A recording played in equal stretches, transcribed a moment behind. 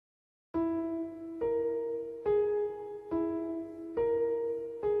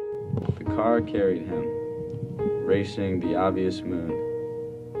car carried him, racing the obvious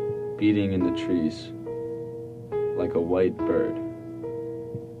moon, beating in the trees like a white bird.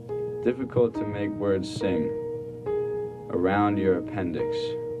 Difficult to make words sing around your appendix.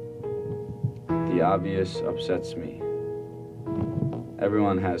 The obvious upsets me.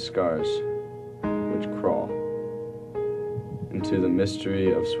 Everyone has scars which crawl into the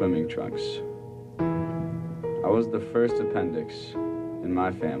mystery of swimming trunks. I was the first appendix in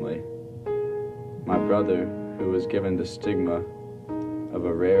my family. My brother, who was given the stigma of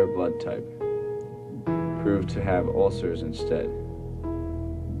a rare blood type, proved to have ulcers instead.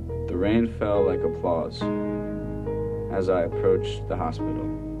 The rain fell like applause as I approached the hospital.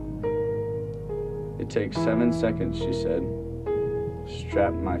 It takes 7 seconds, she said.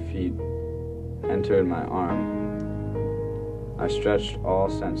 Strapped my feet, entered my arm. I stretched all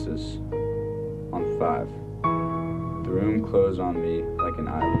senses. On 5. The room closed on me like an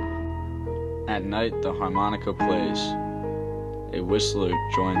eyelid. At night, the harmonica plays. A whistler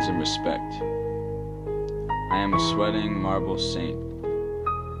joins in respect. I am a sweating marble saint,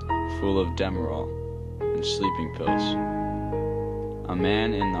 full of Demerol and sleeping pills. A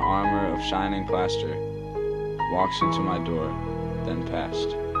man in the armor of shining plaster walks into my door, then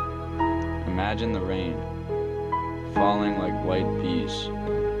past. Imagine the rain falling like white bees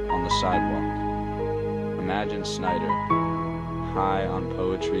on the sidewalk. Imagine Snyder, high on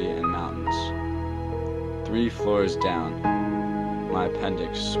poetry and mountains. 3 floors down, my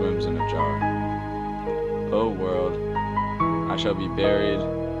appendix swims in a jar. Oh world, I shall be buried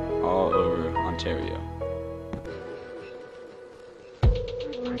all over Ontario.